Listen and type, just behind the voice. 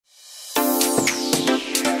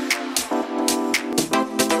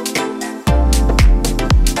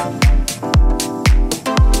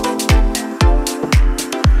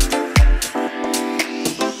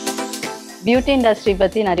Beauty industry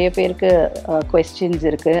பற்றி நிறைய பேருக்கு கொஸ்டின்ஸ்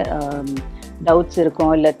இருக்குது, டவுட்ஸ்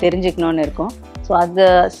இருக்கும், இல்லை தெரிஞ்சுக்கணுன்னு இருக்கும். ஸோ அது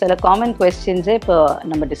சில காமன் கொஸ்டின்ஸே இப்போ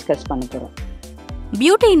நம்ம டிஸ்கஸ் பண்ண போகிறோம்.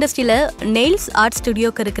 பியூட்டி இண்டஸ்ட்ரியில் நெயில்ஸ் ஆர்ட்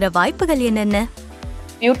ஸ்டுடியோக்கு இருக்கிற வாய்ப்புகள் என்னென்ன?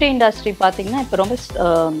 பியூட்டி இண்டஸ்ட்ரி பார்த்திங்கன்னா இப்போ ரொம்ப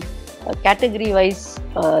கேட்டகரி வைஸ்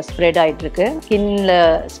ஸ்ப்ரெட் ஆகிட்டுருக்கு. ஸ்கின்ல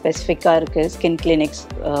ஸ்பெசிஃபிக்காக இருக்குது, ஸ்கின் கிளினிக்ஸ்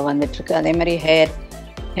வந்துட்டுருக்கு. அதே மாதிரி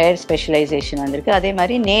ஹேர் ஸ்பெஷலைசேஷன் வந்திருக்கு. அதே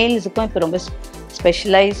மாதிரி நெயில்ஸுக்கும் இப்போ ரொம்ப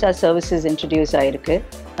ஸ்பெஷலைஸ்டாக சர்வீசஸ் இன்ட்ரடியூஸ் ஆகிருக்கு.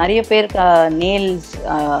 நிறைய பேருக்கு நெயில்ஸ்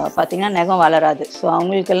பார்த்திங்கன்னா நகம் வளராது. ஸோ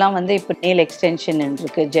அவங்களுக்கெல்லாம் வந்து இப்போ நெயில் எக்ஸ்டென்ஷன்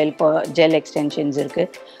இருக்குது, ஜெல் எக்ஸ்டென்ஷன்ஸ்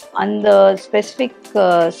இருக்குது. அந்த ஸ்பெசிஃபிக்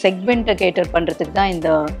செக்மெண்ட்டை கேட்டர் பண்ணுறதுக்கு தான் இந்த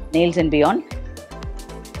nails and beyond.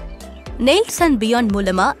 Nails and beyond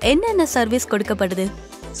மூலமா என்னென்ன சர்வீஸ் கொடுக்கப்படுது?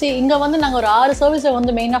 இங்கே வந்து நாங்கள் ஒரு 6 சர்வீஸை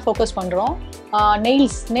வந்து மெயினாக ஃபோக்கஸ் பண்ணுறோம்.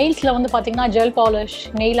 நெயில்ஸில் வந்து பார்த்திங்கன்னா gel polish,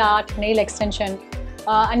 nail art, nail extension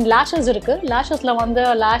and lashes இருக்குது. லேஷஸில் வந்து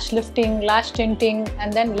லேஷ் lifting, லேஷ் tinting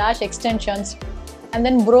and then லேஷ் extensions and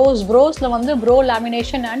then ப்ரோஸில் வந்து bro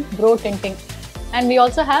lamination and bro tinting. And we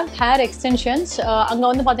also have hair extensions. அங்கே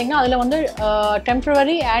வந்து பார்த்திங்கன்னா அதில் வந்து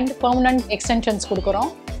டெம்ப்ரவரி அண்ட் பெர்மனன்ட் எக்ஸ்டென்ஷன்ஸ் கொடுக்குறோம்.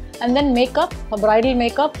 And then makeup, bridal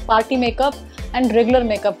makeup, party makeup and regular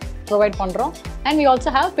makeup provide பண்ணுறோம். And we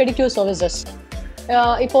also have pedicure services.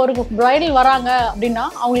 இப்போ ஒரு bridal வராங்க அப்படின்னா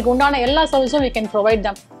அவங்களுக்கு உண்டான எல்லா சர்வீஸும் we can provide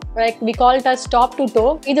them. Like we call it as top to to.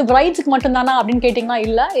 இது பிரைட்ஸ்க்கு மட்டும்தானா அப்படின்னு கேட்டிங்கன்னா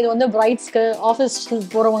இல்லை, இது வந்து பிரைட்ஸ்க்கு, ஆஃபீஸ்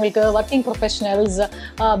போகிறவங்களுக்கு, ஒர்க்கிங் ப்ரொஃபஷனல்ஸ்,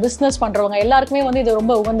 பிஸ்னஸ் பண்ணுறவங்க எல்லாருக்குமே வந்து இது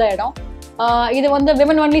ரொம்ப உகந்த இடம். இது வந்து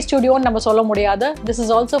விமன் ஒன்லி ஸ்டுடியோன்னு நம்ம சொல்ல முடியாது. This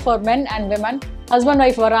is also for men and women. Husband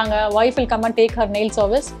wife வராங்க, wife will come and take her nail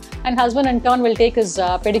service and husband and turn will take his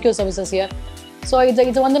pedicure services here. So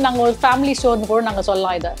இது வந்து நாங்கள் ஒரு ஃபேமிலி ஸ்டோர்னு கூட நாங்கள்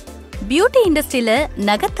சொல்லலாம். இதை பியூட்டி இண்டஸ்ட்ரியில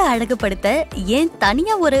நகத்தை அழகுபடுத்த ஏன்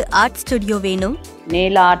தனியா ஒரு ஆர்ட் ஸ்டுடியோ வேணும்?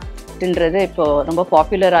 நெயில் ஆர்ட்ன்றது இப்போ ரொம்ப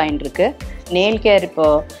பாப்புலர் ஆகிட்டுருக்கு. நெயில் கேர் இப்போ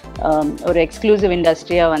ஒரு எக்ஸ்க்ளூசிவ்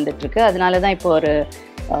இண்டஸ்ட்ரியாக வந்துட்டுருக்கு. அதனால தான் இப்போ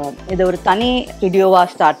இது ஒரு தனி ஸ்டுடியோவாக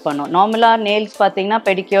ஸ்டார்ட் பண்ணோம். நார்மலாக நெயில்ஸ் பார்த்தீங்கன்னா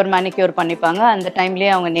பெடிக்யூர், மேனிக்யூர் பண்ணிப்பாங்க. அந்த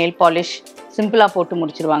டைம்லேயே அவங்க நெயில் பாலிஷ் சிம்பிளாக போட்டு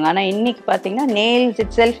முடிச்சிருவாங்க. ஆனால் இன்றைக்கி பார்த்தீங்கன்னா nails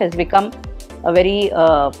it self has become a very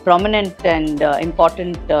prominent and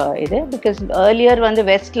important இது. பிகாஸ் ஏர்லியர் வந்து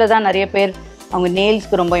வெஸ்ட்டில் தான் நிறைய பேர் அவங்க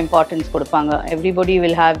நெயில்ஸ்க்கு ரொம்ப இம்பார்ட்டன்ஸ் கொடுப்பாங்க. Everybody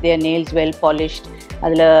will have their nails well polished.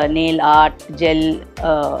 அதில் நெயில் ஆர்ட், ஜெல்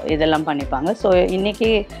இதெல்லாம் பண்ணிப்பாங்க. ஸோ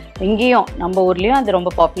இன்றைக்கி இங்கேயும் நம்ம ஊர்லேயும் அது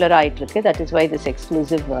ரொம்ப பாப்புலர் ஆகிட்டுருக்கு. That is why this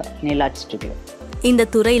exclusive nail art studio. இந்த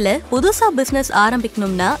துறையில புதுசா பிசினஸ்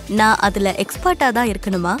ஆரம்பிக்கணும்னா நான் அதுல எக்ஸ்பர்ட்டா தான்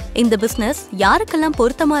இருக்கணுமா? இந்த பிசினஸ் யாருக்கெல்லாம்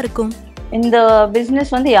பொருத்தமா இருக்கும்? இந்த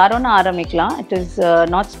பிஸ்னஸ் வந்து யாரோன்னு ஆரம்பிக்கலாம். It is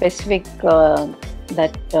not specific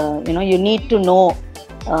that you need to know.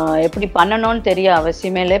 எப்படி பண்ணணும்னு தெரிய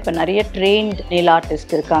அவசியமே இல்லை. இப்போ நிறைய ட்ரெயின்ட் நெயில்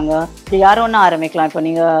ஆர்டிஸ்ட் இருக்காங்க. யாரோன்னு ஆரம்பிக்கலாம். இப்போ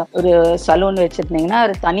நீங்கள் ஒரு சலூன் வச்சுருந்தீங்கன்னா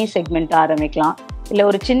ஒரு தனி செக்மெண்ட் ஆரம்பிக்கலாம். இல்லை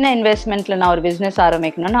ஒரு சின்ன இன்வெஸ்ட்மெண்ட்டில் நான் ஒரு பிஸ்னஸ்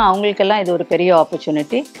ஆரம்பிக்கணும்னா அவங்களுக்கெல்லாம் இது ஒரு பெரிய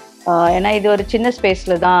ஆப்பர்ச்சுனிட்டி. ஏன்னா இது ஒரு சின்ன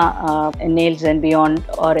ஸ்பேஸில் தான் nails and beyond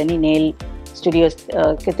or any nail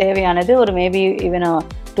ஸ்டுடியோஸ்க்கு தேவையானது ஒரு maybe even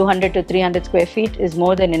 200 to 300 square feet is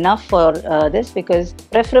more than enough for this, because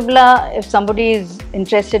preferably if somebody is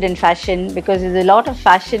interested in fashion, because there's a lot of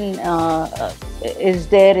fashion is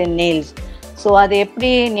there in nails. So அது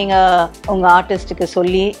எப்படி நீங்கள் உங்கள் ஆர்டிஸ்ட்டுக்கு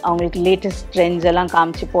சொல்லி அவங்களுக்கு latest trends எல்லாம்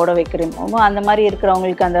காமிச்சு போட வைக்கிறோமோ அந்த மாதிரி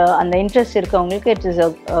இருக்கிறவங்களுக்கு அந்த இன்ட்ரெஸ்ட் இருக்கவங்களுக்கு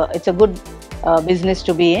it's a good business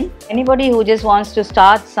to be in. Anybody who just wants to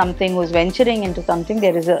start something, who's venturing into something,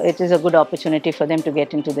 it is a good opportunity for them to get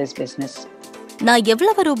into this business. நான்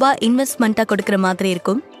எவ்வளவு ரூபாய் இன்வெஸ்ட்மெண்ட்டாக கொடுக்குற மாதிரி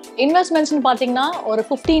இருக்கும்? இன்வெஸ்ட்மெண்ட்ஸ்னு பார்த்தீங்கன்னா ஒரு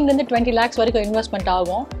 15 to 20 lakhs வரைக்கும் investment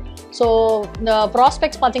ஆகும். ஸோ இந்த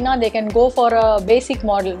ப்ராஸ்பெக்ட்ஸ் பார்த்தீங்கன்னா they can go for a basic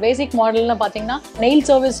model. பேசிக் மாடல்னு பார்த்தீங்கன்னா nail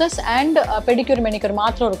services and pedicure manicure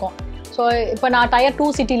மாத்திரம் இருக்கும். ஸோ இப்போ நான் Tier 2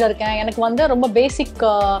 சிட்டியில் இருக்கேன், எனக்கு வந்து ரொம்ப பேசிக்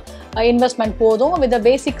இன்வெஸ்ட்மெண்ட் போதும், வித்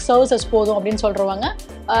பேசிக் சர்வீசஸ் போதும் அப்படின்னு சொல்கிறவங்க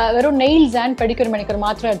வெறும் நெயில்ஸ் அண்ட் பெடிக்யூர் மெனிக்யூர்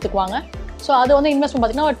மாத்திரம் எடுத்துக்குவாங்க. ஸோ அது வந்து இன்வெஸ்ட்மெண்ட்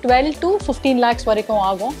பார்த்தீங்கன்னா ஒரு 12 to 15 lakhs வரைக்கும்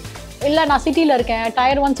ஆகும். இல்லை நான் சிட்டியில் இருக்கேன்,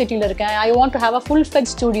 Tier 1 சிட்டியில் இருக்கேன், I want to have a full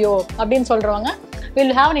fledge studio அப்படின்னு சொல்கிறவங்க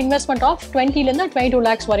will have an investment of 20 to 22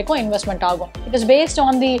 lakhs வரைக்கும் இன்வெஸ்ட்மெண்ட் ஆகும். It is based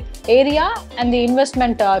on the area and the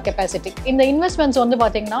investment capacity. இந்த இன்வெஸ்ட்மெண்ட்ஸ் வந்து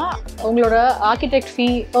பார்த்தீங்கன்னா உங்களோட architect fee,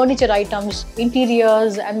 furniture items,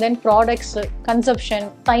 interiors and then products, consumption,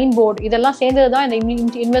 sign board இதெல்லாம் சேர்ந்தது தான் இந்த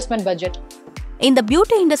இன்வெஸ்ட்மெண்ட் பட்ஜெட். இந்த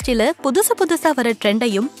பியூட்டி இண்டஸ்ட்ரியில புதுசா வர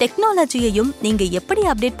ட்ரெண்டையும் டெக்னாலஜியையும் நீங்க எப்படி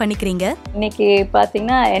அப்டேட் பண்ணிக்கிறீங்க? இன்னைக்கு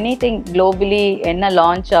பாத்தீங்கன்னா எனிதிங் குளோபலி என்ன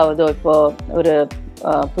லான்ச் ஆகுதோ, இப்போ ஒரு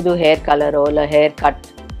புது ஹேர் கலரோ இல்லை ஹேர் கட்,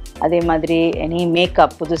 அதே மாதிரி எனி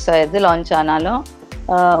மேக்கப் புதுசாக எது லான்ச் ஆனாலும்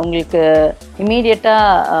உங்களுக்கு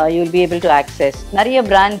இமீடியட்டாக you will be able to access. நிறைய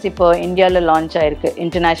பிராண்ட்ஸ் இப்போ இந்தியாவில் லான்ச் ஆயிருக்கு,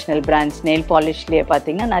 இன்டர்நேஷ்னல் பிராண்ட்ஸ். நெயில் பாலிஷ்லேயே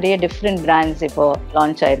பார்த்தீங்கன்னா நிறைய டிஃப்ரெண்ட் பிராண்ட்ஸ் இப்போது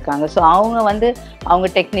லான்ச் ஆயிருக்காங்க. ஸோ அவங்க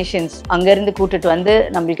டெக்னீஷியன்ஸ் அங்கேருந்து கூட்டிட்டு வந்து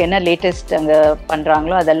நம்மளுக்கு என்ன லேட்டஸ்ட் அங்கே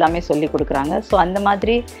பண்ணுறாங்களோ அதெல்லாமே சொல்லி கொடுக்குறாங்க. ஸோ அந்த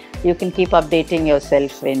மாதிரி you can keep updating your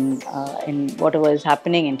self in what ever is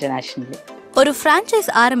happening internationally. ஒரு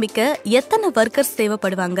ஃப்ரான்ச்சைஸ் ஆரம்பிக்க எத்தனை workers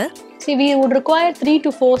தேவைப்படுவாங்க? See, we would require 3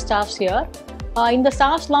 to 4 staffs here. இந்த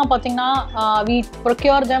ஸ்டாஃப்ஸ்லாம் பார்த்தீங்கன்னா we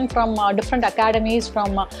procure them from different academies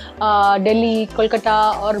from Delhi, Kolkata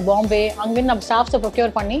or Bombay. அங்கேருந்து நம்ம ஸ்டாஃப்ஸை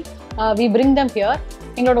procure பண்ணி we bring them here.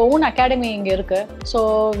 எங்களோட own academy இங்கே இருக்குது. So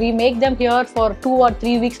we make them here for 2 or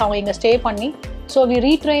 3 weeks. அவங்க இங்கே ஸ்டே பண்ணி so we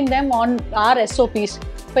retrain them on our SOPs.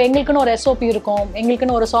 இப்போ எங்களுக்குன்னு ஒரு SOP இருக்கும்,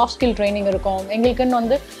 எங்களுக்குன்னு ஒரு சாஃப்ட் ஸ்கில் ட்ரைனிங் இருக்கும், எங்களுக்குன்னு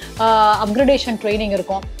வந்து அப்கிரேடேஷன் ட்ரைனிங்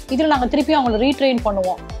இருக்கும். இதில் நாங்கள் திருப்பி அவங்களை ரீட்ரெயின்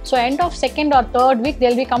பண்ணுவோம். So end of 2nd or 3rd week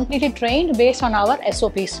they'll be completely trained based on our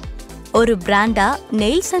SOPs. ஒரு பிராண்டா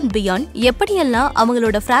நெயில்ஸ் அண்ட் பியாண்ட் எப்படியெல்லாம்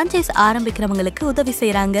அவங்களோட ஃப்ரான்ச்சைஸ் ஆரம்பிக்கிறவங்களுக்கு உதவி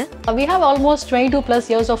செய்கிறாங்க? We have almost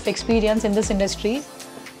 22+ years of experience in this industry.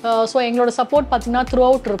 So எங்களோட சப்போர்ட் பார்த்திங்கன்னா through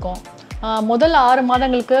out இருக்கும். முதல் 6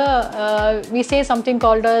 மாதங்களுக்கு we say something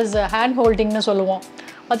called as hand holdingனு சொல்லுவோம்.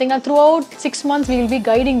 பார்த்திங்கன்னா through out 6 months we will be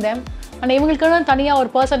guiding them. And இவங்களுக்குன்னு தனியாக ஒரு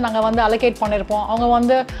பர்சன் நாங்கள் வந்து அலோகேட் பண்ணியிருப்போம். அவங்க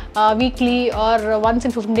வந்து weekly R once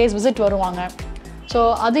in 15 days visit வருவாங்க. ஸோ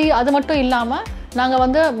அது மட்டும் இல்லாமல் நாங்கள்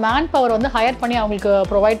வந்து மேன் பவர் வந்து ஹையர் பண்ணி அவங்களுக்கு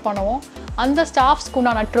ப்ரொவைட் பண்ணுவோம். அந்த ஸ்டாஃப்ஸ்க்கு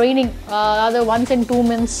உண்டான ட்ரைனிங், அதாவது once in 2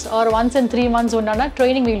 months R once in 3 months உண்டான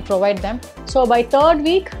training we will provide them. So by 3rd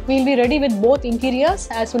week we will be ready with both interiors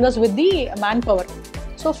as well as with the manpower.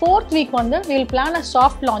 So 4th week வந்து we will plan a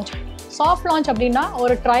soft launch. Soft launch அப்படின்னா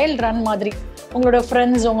ஒரு trial run மாதிரி. உங்களோட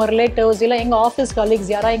friends, உங்கள் relatives, இல்லை எங்கள் office colleagues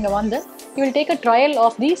யாராவது இங்கே வந்து you will take a trial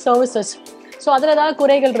of the services. So அதில் ஏதாவது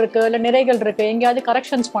குறைகள் இருக்குது, இல்லை நிறைகள் இருக்குது, எங்கேயாவது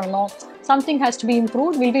கரெக்ஷன்ஸ் பண்ணணும், something has to be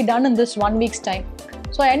improved, will be done in this 1 week's time.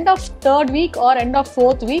 So end of 3rd week R end of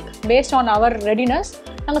 4th week based on our readiness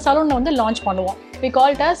நாங்கள் சலூனில் வந்து லான்ச் பண்ணுவோம். We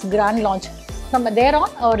call it as grand launch. நம்ம தேர்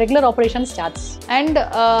on our regular operation starts. And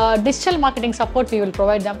digital marketing support we will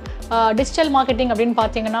provide them. Digital marketing அப்படின்னு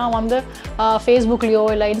பார்த்தீங்கன்னா வந்து ஃபேஸ்புக்லேயோ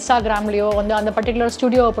இல்லை இன்ஸ்டாகிராம்லேயோ வந்து அந்த பர்டிகுலர்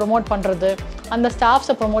ஸ்டுடியோவை ப்ரொமோட் பண்ணுறது, அந்த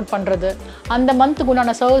ஸ்டாஃப்ஸை ப்ரொமோட் பண்ணுறது, அந்த மந்த்துக்கு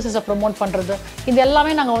உண்டான சர்வீசஸை ப்ரொமோட் பண்ணுறது, இது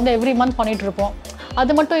எல்லாமே நாங்கள் வந்து எவ்ரி மந்த் பண்ணிகிட்ருப்போம்.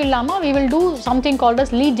 அது மட்டும் இல்லாமல் we will do something called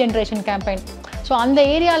as lead generation campaign. So அந்த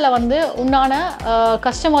ஏரியாவில் வந்து உண்டான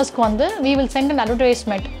கஸ்டமர்ஸ்க்கு வந்து we will send an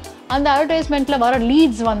advertisement. அந்த அட்வர்டைஸ்மெண்ட்டில் வர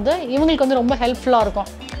லீட்ஸ் வந்து இவங்களுக்கு வந்து ரொம்ப ஹெல்ப்ஃபுல்லாக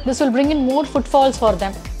இருக்கும். This will bring in more footfalls for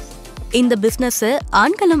them. இந்த பிசினஸ்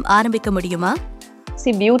ஆண்களும் ஆரம்பிக்க முடியுமா?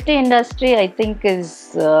 See, beauty industry I think is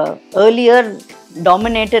earlier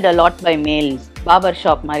dominated a lot by males. Barber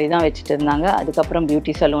shop மாதிரி தான் வச்சுட்டு இருந்தாங்க. அதுக்கப்புறம்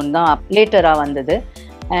பியூட்டி சலூன் தான் லேட்டராக வந்தது.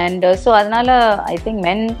 அண்ட் ஸோ அதனால் ஐ திங்க்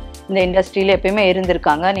மென் இந்த இண்டஸ்ட்ரியில் எப்பயுமே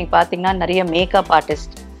இருந்திருக்காங்க. நீங்கள் பார்த்தீங்கன்னா நிறைய மேக்கப்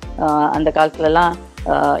ஆர்டிஸ்ட் அந்த காலத்துலலாம்,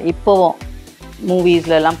 இப்போவும்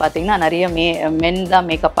மூவிஸ்லலாம் பார்த்தீங்கன்னா நிறைய மென் தான்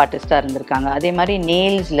மேக்கப் ஆர்டிஸ்டாக இருந்திருக்காங்க. அதே மாதிரி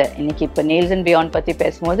நெயில்ஸில் இன்றைக்கி இப்போ நெயில்ஸ் அண்ட் பியாண்ட் பற்றி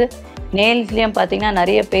பேசும்போது நெயில்ஸ்லேயும் பார்த்தீங்கன்னா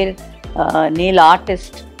நிறைய பேர் நெயில்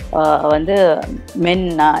ஆர்டிஸ்ட் வந்து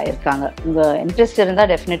மென்னாக இருக்காங்க. உங்கள் இன்ட்ரெஸ்ட் இருந்தால்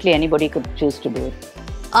definitely anybody good choose to do it.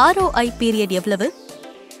 ROI period எவ்வளவு?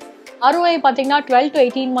 ROI பார்த்தீங்கன்னா 12 to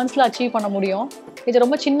 18 monthsல அச்சீவ் பண்ண முடியும். இது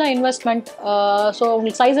ரொம்ப சின்ன இன்வெஸ்ட்மெண்ட். ஸோ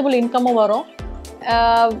உங்களுக்கு சைஸபிள் இன்கமும் வரும்.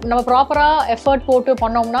 நம்ம ப்ராப்பராக எஃபர்ட் போட்டு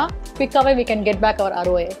பண்ணோம்னா குவிக்காகவே we can get back our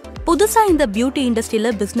ROI. புதுசா இந்த பியூட்டி இண்டஸ்ட்ரியில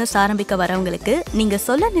பிசினஸ் ஆரம்பிக்க வரவங்களுக்கு நீங்க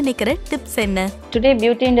சொல்ல நினைக்கிற டிப்ஸ் என்ன? Today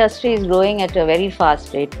beauty industry is growing at a very fast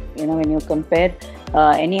rate. You know, when you compare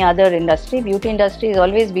any other industry, beauty industry has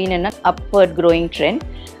always been in an upward growing trend.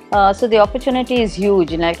 So the opportunity is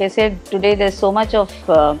huge. And like I said, today there's so much of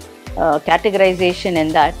categorization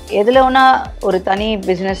in that. எதில் ஒன்றா ஒரு தனி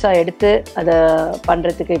பிஸ்னஸாக எடுத்து அதை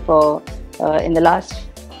பண்ணுறதுக்கு இப்போது in the last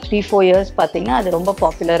 3-4 years பார்த்தீங்கன்னா அது ரொம்ப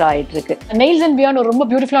பாப்புலர் ஆகிட்டு இருக்கு. நெயில்ஸ் அண்ட் பியாண்ட் ஒரு ரொம்ப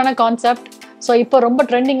பியூட்டிஃபுல்லான கான்செப்ட். ஸோ இப்போ ரொம்ப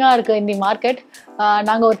ட்ரெண்டிங்காக இருக்குது இந்த மார்க்கெட்.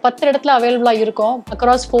 நாங்கள் ஒரு 10 இடத்துல அவைலபிளாக இருக்கோம்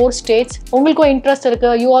அக்ராஸ் 4 states. உங்களுக்கும் இன்ட்ரெஸ்ட்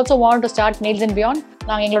இருக்குது, you also want to start nails and beyond,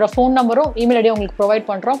 நாங்கள் எங்களோட ஃபோன் நம்பரும் இமெயில் ஐடியும் உங்களுக்கு ப்ரொவைட்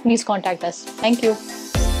பண்ணுறோம். Please contact as. தேங்க்யூ.